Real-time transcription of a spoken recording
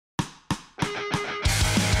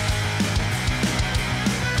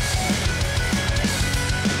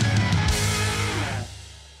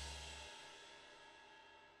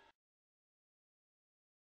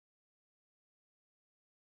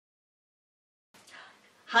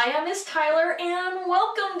Hi, I'm Miss Tyler, and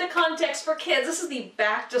welcome to Context for Kids. This is the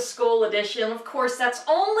back to school edition. Of course, that's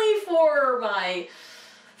only for my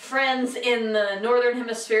friends in the Northern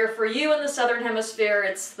Hemisphere. For you in the Southern Hemisphere,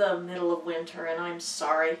 it's the middle of winter, and I'm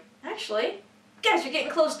sorry. Actually, guys, you're getting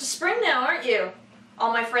close to spring now, aren't you?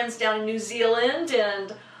 All my friends down in New Zealand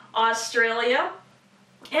and Australia.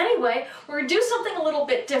 Anyway, we're going to do something a little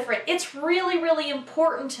bit different. It's really, really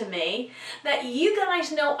important to me that you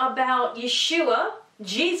guys know about Yeshua,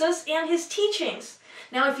 Jesus, and his teachings.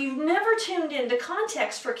 Now, if you've never tuned into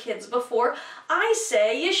Context for Kids before, I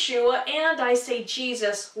say Yeshua and I say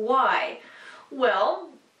Jesus. Why? Well,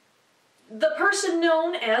 the person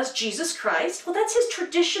known as Jesus Christ, well, that's his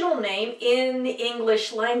traditional name in the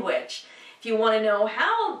English language. If you want to know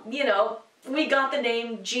how, we got the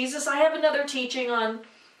name Jesus, I have another teaching on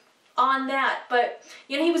that. But,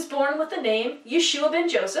 he was born with the name Yeshua ben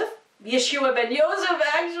Joseph. Yeshua ben Joseph,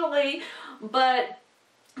 actually. But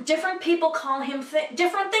different people call him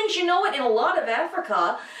different things. You know what? In a lot of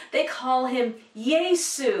Africa, they call him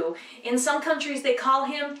Yesu. In some countries, they call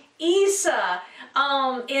him Isa.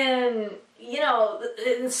 In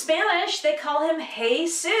Spanish, they call him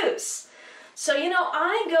Jesus. So,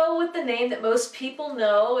 I go with the name that most people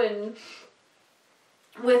know, and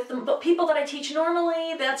but people that I teach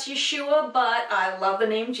normally, that's Yeshua, but I love the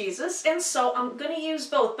name Jesus, and so I'm going to use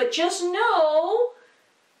both. But just know,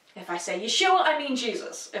 if I say Yeshua, I mean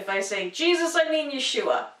Jesus. If I say Jesus, I mean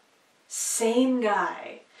Yeshua. Same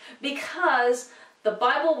guy. Because the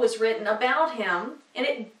Bible was written about him, and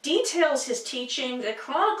it details his teachings, it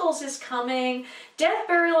chronicles his coming, death,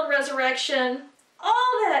 burial, and resurrection,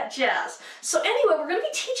 all that jazz. So anyway, we're going to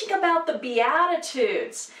be teaching about the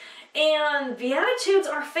Beatitudes. And Beatitudes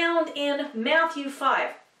are found in Matthew 5.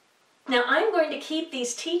 Now, I'm going to keep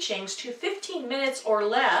these teachings to 15 minutes or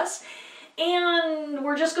less. And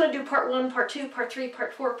we're just going to do part 1, part 2, part 3,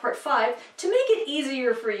 part 4, part 5 to make it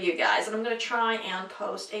easier for you guys. And I'm going to try and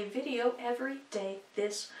post a video every day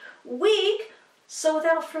this week. So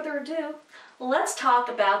without further ado, let's talk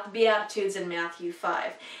about the Beatitudes in Matthew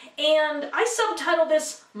 5. And I subtitled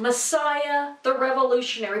this Messiah the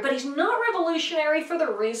Revolutionary. But he's not revolutionary for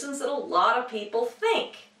the reasons that a lot of people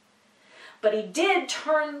think. But he did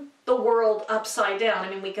turn the world upside down. I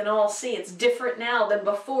mean, we can all see it's different now than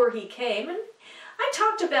before he came. And I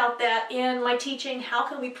talked about that in my teaching, How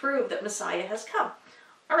Can We Prove That Messiah Has Come?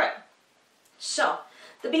 All right. So,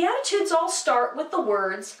 the Beatitudes all start with the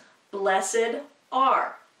words, blessed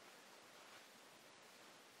are.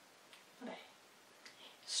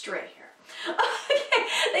 Straight here. Okay,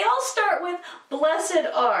 they all start with blessed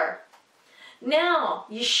are. Now,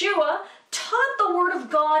 Yeshua taught the Word of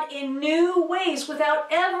God in new ways without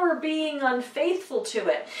ever being unfaithful to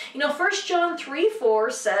it. 1 John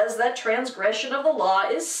 3:4 says that transgression of the law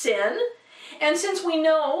is sin. And since we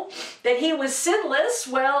know that he was sinless,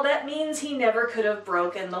 well, that means he never could have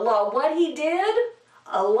broken the law. What he did,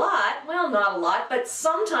 a lot, well, not a lot, but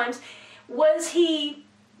sometimes, was he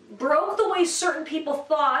broke the way certain people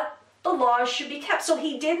thought the laws should be kept. So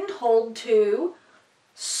he didn't hold to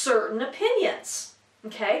certain opinions,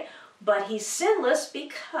 okay? But he's sinless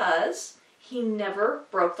because he never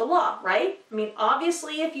broke the law, right? I mean,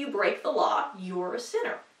 obviously, if you break the law, you're a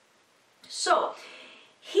sinner. So,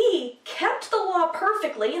 he kept the law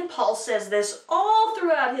perfectly, and Paul says this all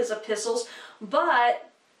throughout his epistles,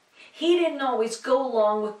 but he didn't always go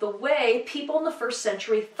along with the way people in the first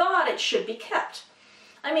century thought it should be kept.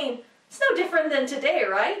 I mean, it's no different than today,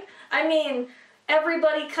 right? I mean,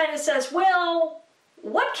 everybody kind of says, well,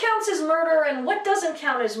 what counts as murder and what doesn't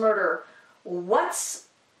count as murder? What's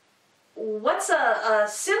a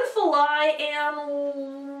sinful lie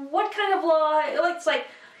and what kind of lie? It's like,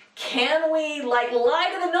 can we lie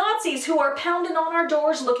to the Nazis who are pounding on our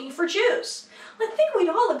doors looking for Jews? I think we'd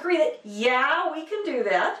all agree that, yeah, we can do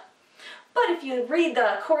that. But if you read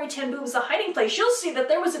the Corrie ten Boom's The Hiding Place, you'll see that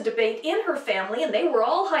there was a debate in her family, and they were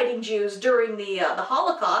all hiding Jews during the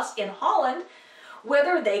Holocaust in Holland,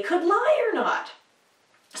 whether they could lie or not.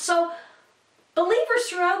 So, believers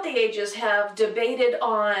throughout the ages have debated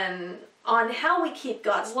on how we keep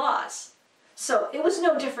God's laws. So, it was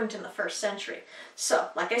no different in the first century. So,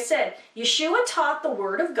 like I said, Yeshua taught the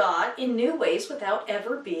Word of God in new ways without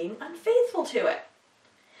ever being unfaithful to it.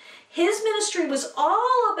 His ministry was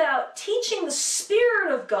all about teaching the spirit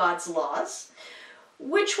of God's laws,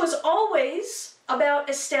 which was always about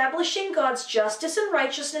establishing God's justice and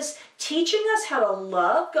righteousness, teaching us how to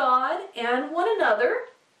love God and one another.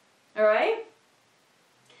 All right?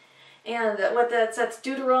 And that's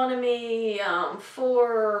Deuteronomy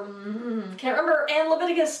 4, can't remember, and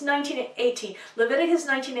Leviticus 19:18. Leviticus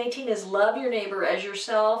 19:18 is love your neighbor as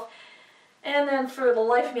yourself. And then for the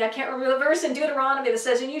life of me, I can't remember the verse in Deuteronomy that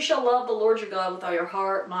says, and you shall love the Lord your God with all your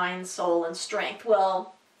heart, mind, soul, and strength.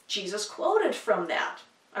 Well, Jesus quoted from that,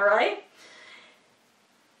 all right?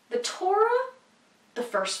 The Torah, the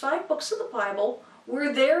first 5 books of the Bible,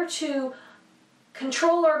 were there to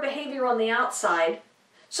control our behavior on the outside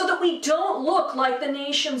so that we don't look like the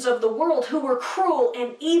nations of the world who were cruel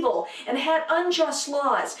and evil and had unjust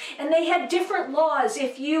laws. And they had different laws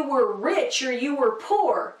if you were rich or you were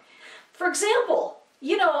poor. For example,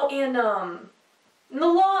 you know, in the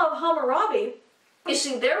law of Hammurabi, you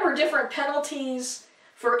see, there were different penalties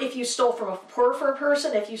for if you stole from a poor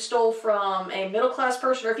person, if you stole from a middle-class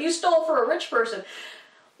person, or if you stole from a rich person.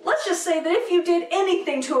 Let's just say that if you did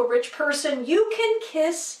anything to a rich person, you can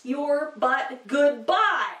kiss your butt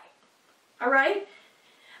goodbye. All right?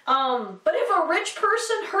 But if a rich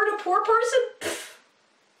person hurt a poor person,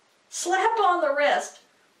 slap on the wrist.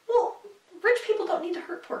 Well, rich people don't need to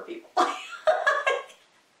hurt poor people.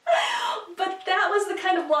 But that was the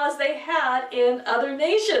kind of laws they had in other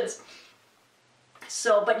nations.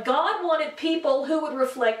 So, but God wanted people who would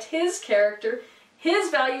reflect His character, His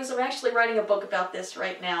values. I'm actually writing a book about this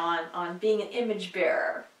right now on being an image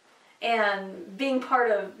bearer and being part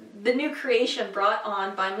of the new creation brought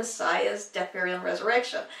on by Messiah's death, burial, and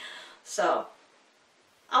resurrection. So,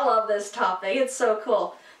 I love this topic. It's so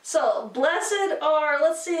cool. So, blessed are,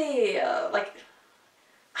 let's see, I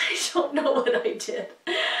don't know what I did.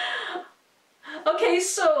 Okay,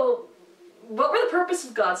 so, what were the purpose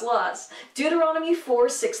of God's laws? Deuteronomy 4,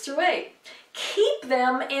 6 through 8. Keep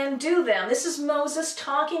them and do them. This is Moses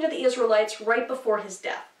talking to the Israelites right before his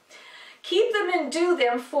death. Keep them and do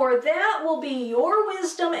them, for that will be your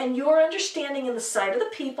wisdom and your understanding in the sight of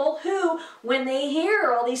the people who, when they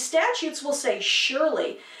hear all these statutes, will say,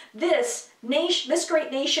 surely this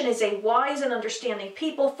great nation is a wise and understanding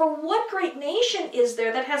people. For what great nation is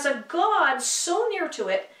there that has a God so near to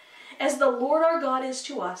it as the Lord our God is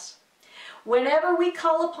to us? Whenever we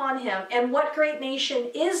call upon Him, and what great nation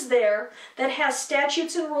is there that has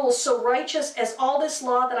statutes and rules so righteous as all this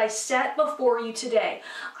law that I set before you today?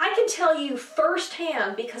 I can tell you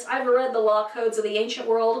firsthand, because I've read the law codes of the ancient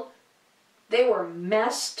world, they were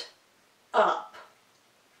messed up.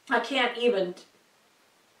 I can't even...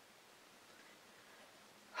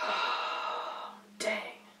 Dang.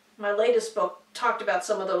 My latest book talked about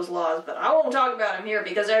some of those laws, but I won't talk about them here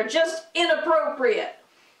because they're just inappropriate.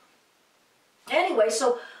 Anyway,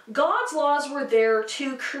 so God's laws were there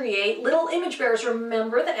to create little image bearers.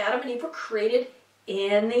 Remember that Adam and Eve were created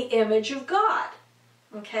in the image of God.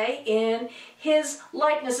 Okay? In His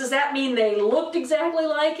likeness. Does that mean they looked exactly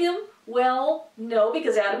like Him? Well, no,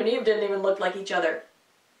 because Adam and Eve didn't even look like each other.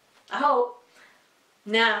 I hope.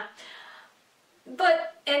 Nah.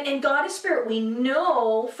 But, and God is spirit. We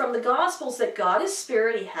know from the Gospels that God is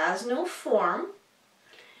spirit. He has no form.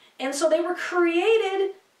 And so they were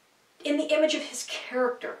created in the image of His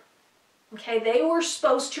character. Okay, they were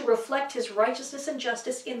supposed to reflect His righteousness and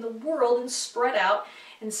justice in the world and spread out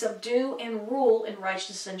and subdue and rule in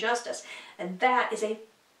righteousness and justice. And that is a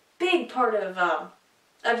big part of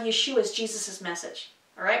Yeshua's, Jesus' message.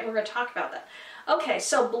 All right, we're going to talk about that. Okay,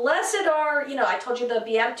 so blessed are, you know, I told you the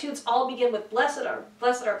Beatitudes all begin with blessed are,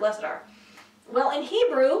 blessed are, blessed are. Well, in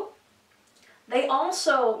Hebrew, they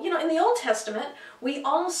also, you know, in the Old Testament, we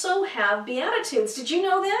also have Beatitudes. Did you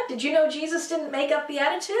know that? Did you know Jesus didn't make up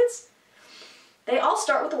Beatitudes? They all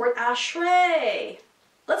start with the word Ashrei.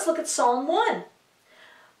 Let's look at Psalm 1.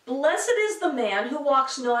 Blessed is the man who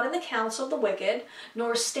walks not in the counsel of the wicked,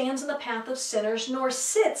 nor stands in the path of sinners, nor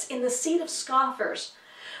sits in the seat of scoffers.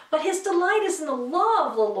 But his delight is in the law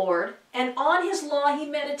of the Lord, and on His law he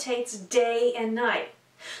meditates day and night.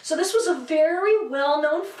 So this was a very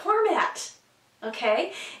well-known format.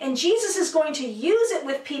 Okay? And Jesus is going to use it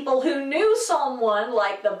with people who knew Psalm 1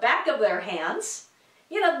 like the back of their hands.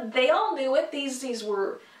 You know, they all knew it. These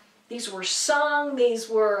were sung. These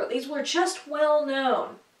were just well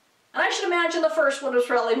known. And I should imagine the first one was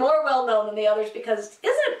probably more well known than the others, because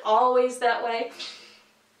isn't it always that way?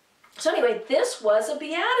 So anyway, this was a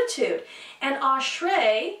beatitude. And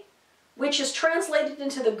Ashrei, which is translated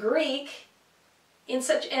into the Greek in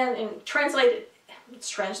such it's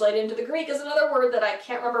translated into the Greek is another word that I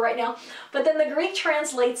can't remember right now. But then the Greek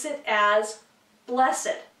translates it as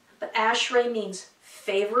blessed. But Ashrei means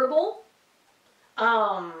favorable,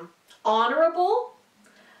 honorable,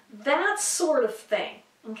 that sort of thing.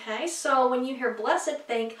 Okay, so when you hear blessed,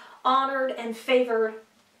 think honored and favored.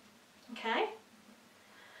 Okay?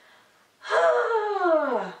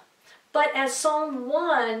 But as Psalm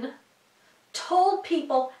 1 told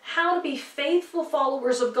people how to be faithful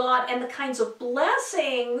followers of God and the kinds of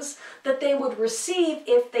blessings that they would receive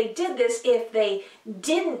if they did this, if they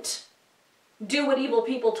didn't do what evil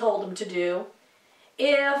people told them to do,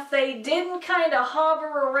 if they didn't kind of hover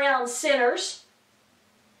around sinners,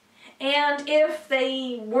 and if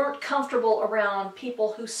they weren't comfortable around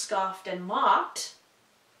people who scoffed and mocked,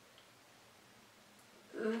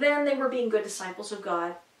 then they were being good disciples of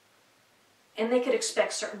God, and they could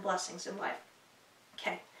expect certain blessings in life.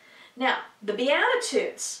 Okay, now, the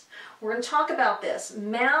Beatitudes. We're going to talk about this.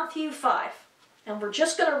 Matthew 5. And we're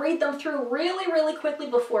just going to read them through really, really quickly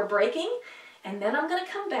before breaking, and then I'm going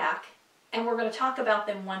to come back, and we're going to talk about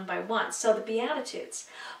them one by one. So the Beatitudes.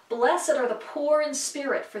 Blessed are the poor in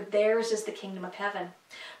spirit, for theirs is the kingdom of heaven.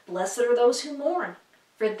 Blessed are those who mourn,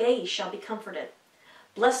 for they shall be comforted.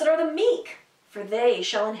 Blessed are the meek, for they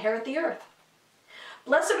shall inherit the earth.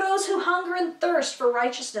 Blessed are those who hunger and thirst for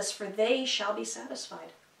righteousness, for they shall be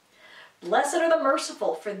satisfied. Blessed are the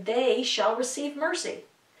merciful, for they shall receive mercy.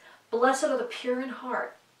 Blessed are the pure in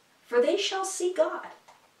heart, for they shall see God.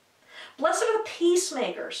 Blessed are the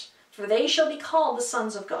peacemakers, for they shall be called the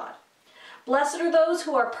sons of God. Blessed are those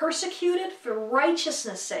who are persecuted for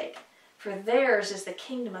righteousness' sake, for theirs is the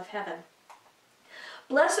kingdom of heaven.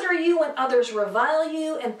 Blessed are you when others revile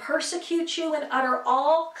you and persecute you and utter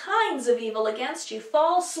all kinds of evil against you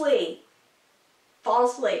falsely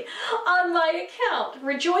on my account.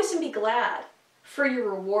 Rejoice and be glad, for your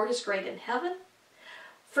reward is great in heaven.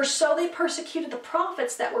 For so they persecuted the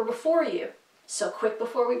prophets that were before you. So quick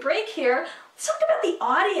before we break here, let's talk about the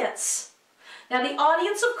audience. Now the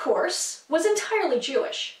audience, of course, was entirely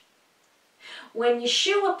Jewish. When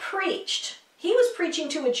Yeshua preached, he was preaching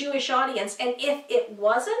to a Jewish audience, and if it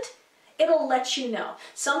wasn't, it'll let you know.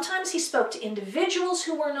 Sometimes he spoke to individuals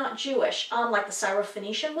who were not Jewish, like the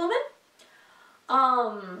Syrophoenician woman,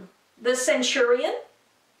 the centurion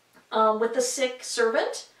with the sick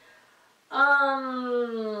servant,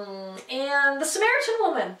 and the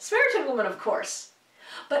Samaritan woman, of course.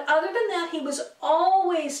 But other than that, he was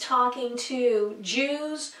always talking to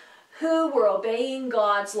Jews who were obeying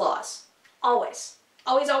God's laws. Always.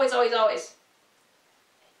 Always, always, always, always.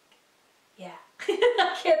 Yeah.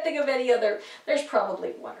 I can't think of any other. There's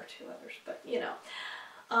probably one or two others, but you know.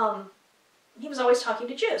 He was always talking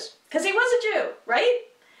to Jews, because he was a Jew, right?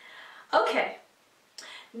 Okay.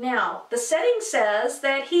 Now, the setting says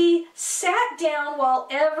that he sat down while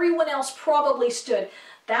everyone else probably stood.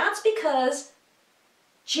 That's because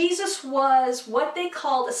Jesus was what they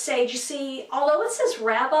called a sage. You see, although it says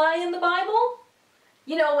rabbi in the Bible,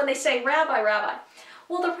 you know, when they say rabbi, rabbi,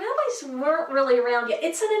 well, the rabbis weren't really around yet.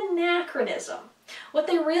 It's an anachronism. What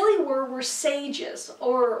they really were sages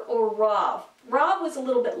or Rav. Rav was a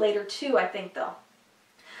little bit later too, I think, though.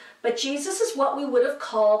 But Jesus is what we would have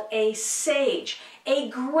called a sage, a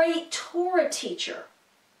great Torah teacher.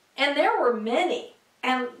 And there were many.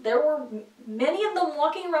 And there were many of them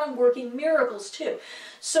walking around working miracles too.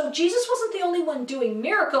 So Jesus wasn't the only one doing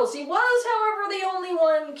miracles. He was, however, the only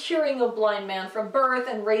one curing a blind man from birth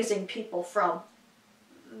and raising people from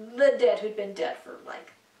the dead who'd been dead for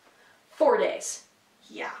like 4 days.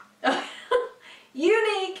 Yeah.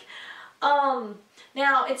 Unique.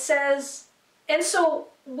 Now it says, and so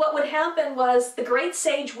what would happen was the great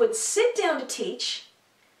sage would sit down to teach,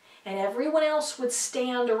 and everyone else would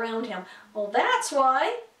stand around him. Well, that's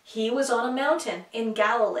why he was on a mountain in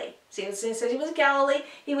Galilee. See, it says he was in Galilee.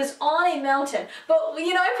 He was on a mountain. But,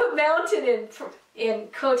 you know, I put mountain in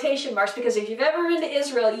quotation marks because if you've ever been to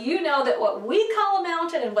Israel, you know that what we call a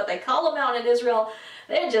mountain and what they call a mountain in Israel,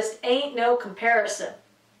 there just ain't no comparison.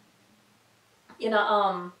 You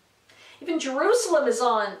know, even Jerusalem is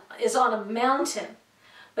on a mountain.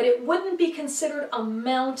 But it wouldn't be considered a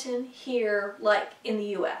mountain here like in the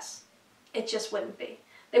U.S. It just wouldn't be.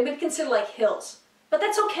 They would consider like hills. But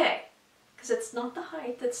that's okay, because it's not the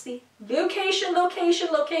height, it's the location,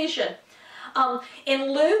 location, location.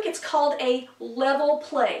 In Luke, it's called a level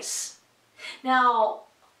place. Now,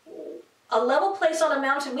 a level place on a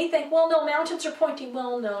mountain, we think, well, no, mountains are pointy.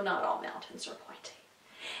 Well, no, not all mountains are pointy.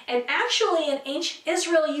 And actually, in ancient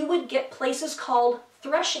Israel, you would get places called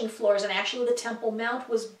threshing floors, and actually the Temple Mount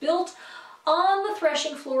was built on the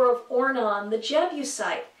threshing floor of Ornan, the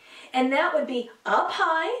Jebusite. And that would be up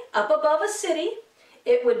high, up above a city.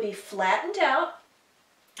 It would be flattened out.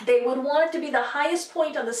 They would want it to be the highest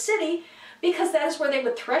point on the city because that is where they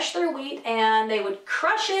would thresh their wheat and they would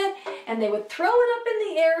crush it and they would throw it up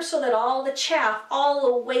in the air so that all the chaff, all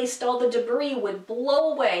the waste, all the debris would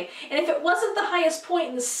blow away. And if it wasn't the highest point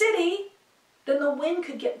in the city, then the wind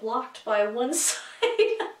could get blocked by one side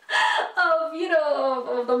of, you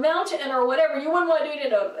know, of the mountain or whatever. You wouldn't want to do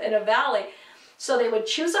it in a valley. So they would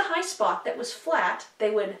choose a high spot that was flat. They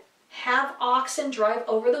would have oxen drive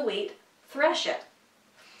over the wheat, thresh it.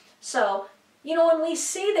 So, you know, when we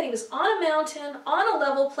see that he was on a mountain, on a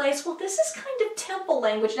level place, well, this is kind of temple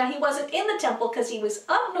language. Now, he wasn't in the temple because he was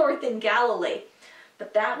up north in Galilee,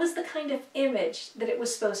 but that was the kind of image that it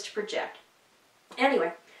was supposed to project.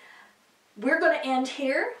 Anyway, we're going to end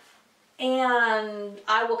here, and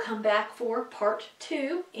I will come back for part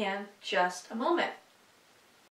 2 in just a moment.